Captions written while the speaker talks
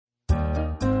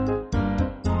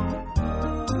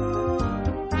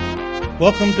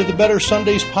Welcome to the Better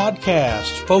Sundays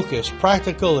podcast. Focused,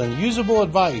 practical, and usable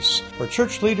advice for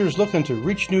church leaders looking to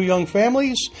reach new young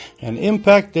families and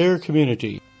impact their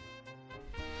community.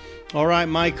 All right,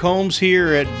 Mike Holmes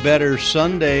here at Better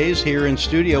Sundays here in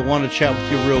studio. I want to chat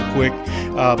with you real quick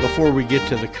before we get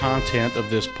to the content of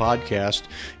this podcast.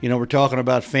 You know, we're talking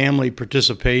about family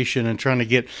participation and trying to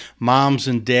get moms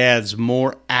and dads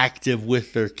more active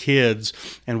with their kids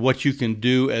and what you can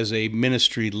do as a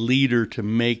ministry leader to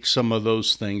make some of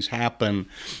those things happen.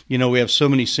 You know, we have so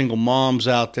many single moms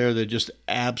out there that just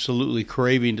absolutely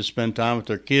craving to spend time with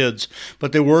their kids,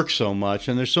 but they work so much.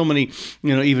 And there's so many,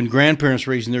 you know, even grandparents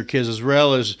raising their kids as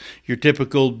well as your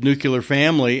typical nuclear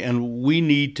family, and we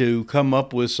need to come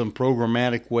up with some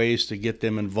programmatic ways to get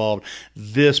them involved.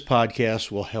 This podcast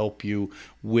will help you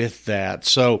with that.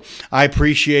 So I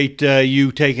appreciate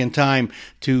you taking time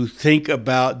to think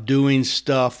about doing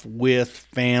stuff with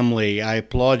family. I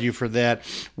applaud you for that.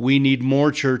 We need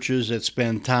more churches that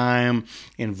spend time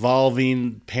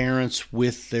involving parents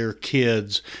with their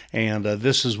kids, and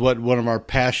this is what one of our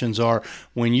passions are.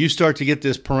 When you start to get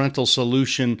this parental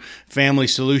solution, family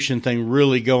solution thing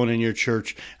really going in your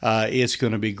church, it's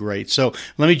going to be great. So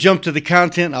let me jump to the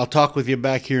content. I'll talk with you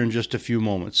back here in just a few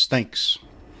moments. Thanks.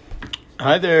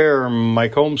 Hi there,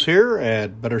 Mike Holmes here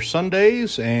at Better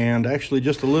Sundays, and actually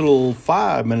just a little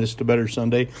 5 minutes to Better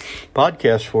Sunday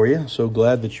podcast for you. So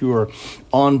glad that you are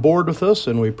on board with us,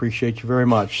 and we appreciate you very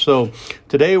much. So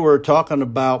today we're talking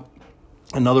about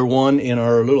another one in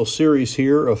our little series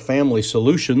here of family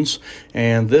solutions,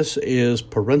 and this is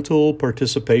parental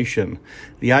participation.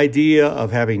 The idea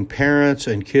of having parents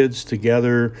and kids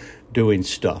together doing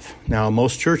stuff. Now,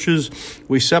 most churches,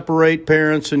 we separate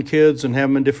parents and kids and have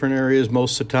them in different areas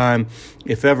most of the time.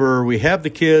 If ever we have the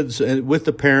kids with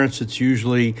the parents, it's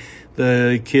usually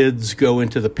the kids go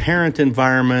into the parent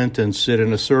environment and sit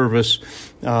in a service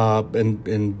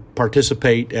and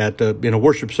participate in a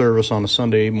worship service on a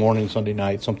Sunday morning, Sunday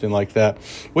night, something like that,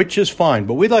 which is fine.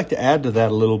 But we'd like to add to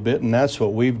that a little bit, and that's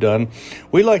what we've done.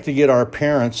 We like to get our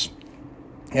parents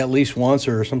at least once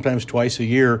or sometimes twice a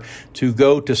year to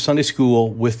go to Sunday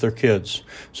school with their kids.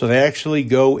 So they actually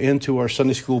go into our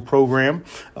Sunday school program.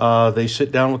 They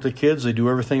sit down with the kids. They do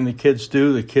everything the kids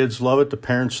do. The kids love it. The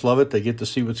parents love it. They get to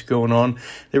see what's going on.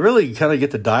 They really kind of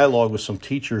get to dialogue with some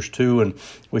teachers too, and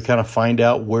we kind of find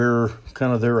out where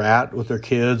kind of they're at with their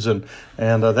kids, and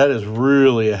that is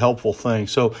really a helpful thing.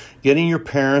 So getting your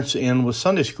parents in with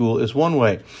Sunday school is one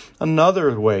way.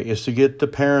 Another way is to get the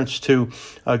parents to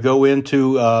go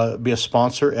into be a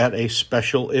sponsor at a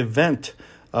special event.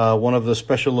 One of the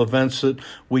special events that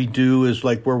we do is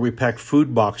like where we pack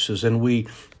food boxes, and we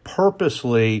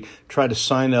purposely try to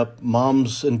sign up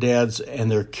moms and dads and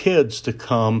their kids to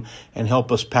come and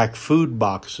help us pack food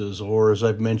boxes, or as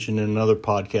I've mentioned in another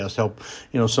podcast, help,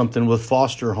 something with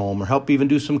foster home, or help even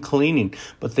do some cleaning.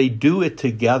 But they do it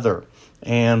together,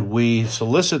 and we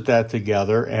solicit that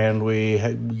together, and we,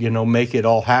 make it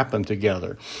all happen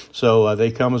together. So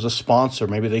they come as a sponsor.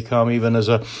 Maybe they come even as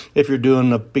if you're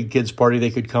doing a big kids party,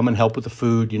 they could come and help with the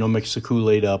food, mix the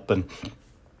Kool-Aid up and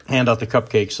hand out the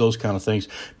cupcakes, those kind of things.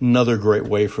 Another great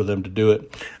way for them to do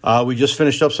it. We just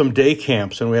finished up some day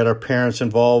camps, and we had our parents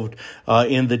involved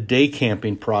in the day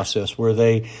camping process, where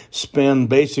they spend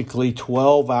basically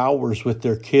 12 hours with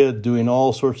their kid doing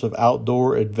all sorts of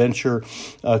outdoor adventure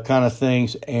kind of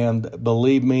things. And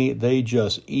believe me, they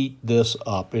just eat this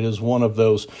up. It is one of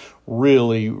those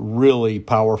really, really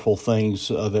powerful things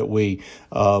that we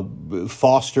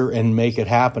foster and make it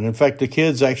happen. In fact, the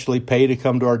kids actually pay to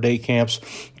come to our day camps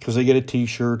because they get a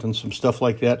T-shirt and some stuff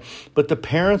like that. But the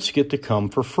parents get to come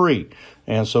for free.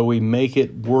 And so we make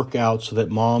it work out so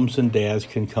that moms and dads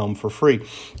can come for free.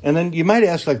 And then you might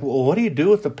ask, well, what do you do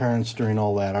with the parents during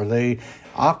all that? Are they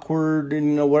awkward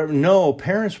and whatever? No,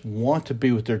 parents want to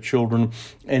be with their children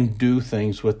and do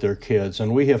things with their kids.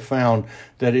 And we have found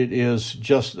that it is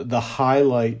just the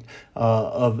highlight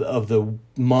of the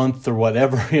month or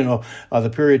whatever,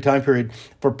 the time period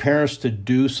for parents to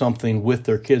do something with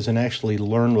their kids and actually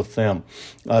learn with them,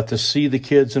 to see the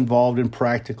kids involved in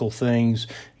practical things,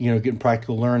 getting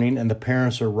practical learning, and the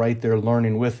parents are right there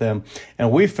learning with them.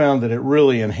 And we found that it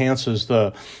really enhances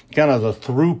the kind of the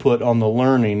throughput on the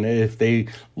learning. If they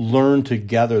learn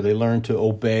together, they learn to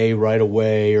obey right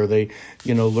away, or they,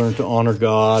 learn to honor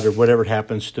God, or whatever it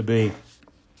happens to be.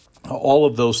 All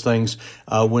of those things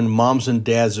when moms and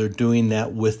dads are doing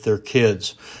that with their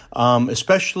kids,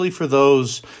 especially for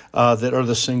those that are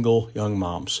the single young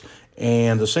moms.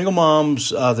 And the single moms,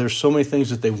 there's so many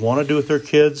things that they want to do with their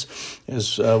kids.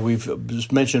 As we've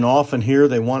just mentioned often here,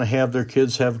 they want to have their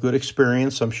kids have good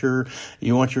experience. I'm sure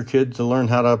you want your kid to learn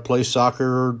how to play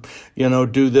soccer or,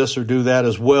 do this or do that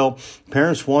as well.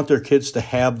 Parents want their kids to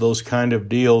have those kind of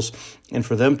deals, and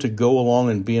for them to go along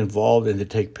and be involved and to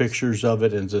take pictures of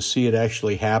it and to see it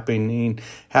actually happening,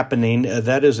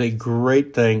 that is a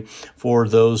great thing for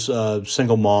those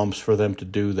single moms, for them to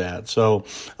do that. So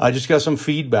I just got some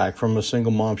feedback from a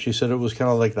single mom. She said it was kind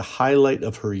of like the highlight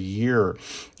of her year.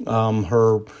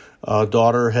 Her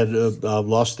daughter had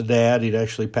lost a dad. He'd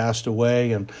actually passed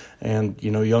away, and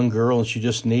young girl, and she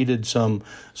just needed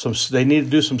they needed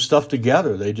to do some stuff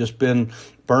together. They'd just been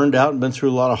burned out and been through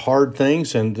a lot of hard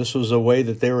things, and this was a way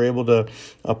that they were able to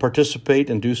participate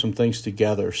and do some things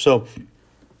together. So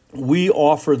we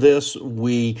offer this.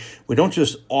 We don't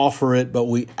just offer it, but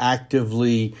we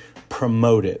actively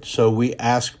promote it. So we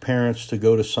ask parents to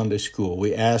go to Sunday school.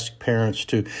 We ask parents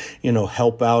to,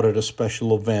 help out at a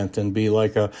special event and be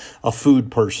like a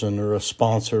food person or a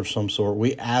sponsor of some sort.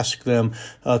 We ask them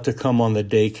to come on the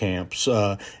day camps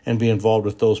and be involved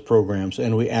with those programs.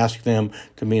 And we ask them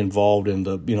to be involved in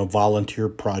the, volunteer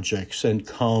projects and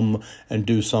come and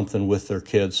do something with their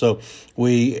kids. So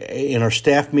in our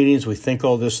staff meetings, we think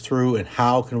all this through and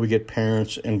how can we get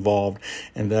parents involved.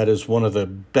 And that is one of the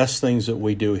best things that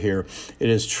we do here. It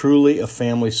is truly a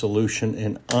family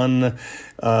solution,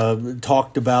 and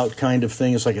talked about kind of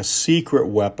thing. It's like a secret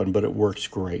weapon, but it works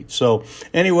great. So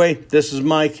anyway, this is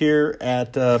Mike here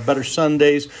at Better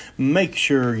Sundays. Make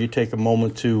sure you take a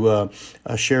moment to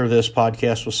share this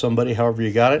podcast with somebody, however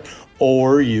you got it,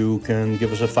 or you can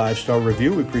give us a 5-star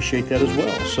review. We appreciate that as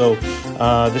well. So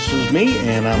this is me,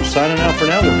 and I'm signing out for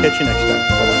now. We'll catch you next time.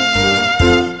 Bye-bye.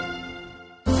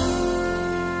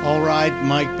 All right,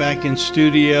 Mike back in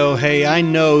studio. Hey, I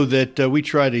know that we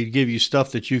try to give you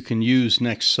stuff that you can use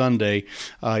next Sunday.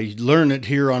 You learn it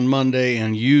here on Monday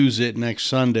and use it next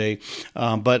Sunday.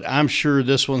 But I'm sure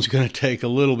this one's going to take a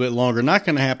little bit longer. Not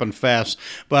going to happen fast,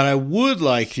 but I would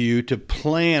like you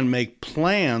to make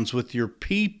plans with your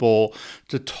people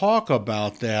to talk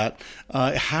about that.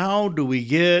 How do we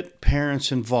get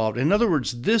parents involved? In other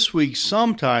words, this week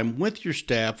sometime with your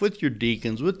staff, with your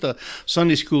deacons, with the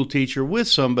Sunday school teacher, with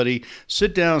somebody,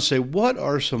 sit down and say, what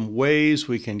are some ways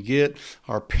we can get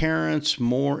our parents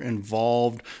more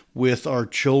involved with our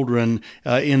children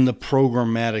in the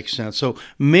programmatic sense? So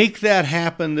make that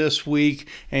happen this week,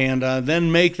 and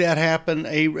then make that happen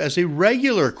as a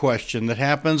regular question that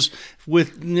happens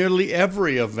with nearly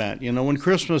every event. When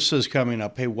Christmas is coming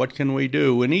up, hey, what can we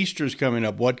do? When Easter's coming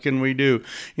up, what can we do?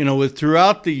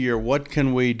 Throughout the year, what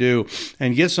can we do?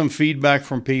 And get some feedback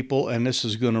from people, and this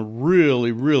is going to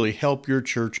really, really help your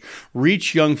church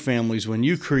reach young families when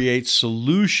you create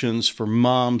solutions for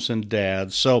moms and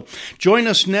dads. So join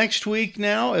us next week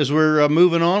now as we're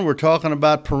moving on. We're talking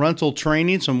about parental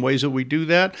training, some ways that we do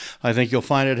that. I think you'll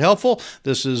find it helpful.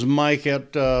 This is Mike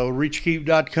at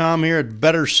reachkeep.com here at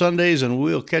Better Sundays, and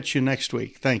we'll catch you next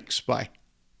week. Thanks. Bye.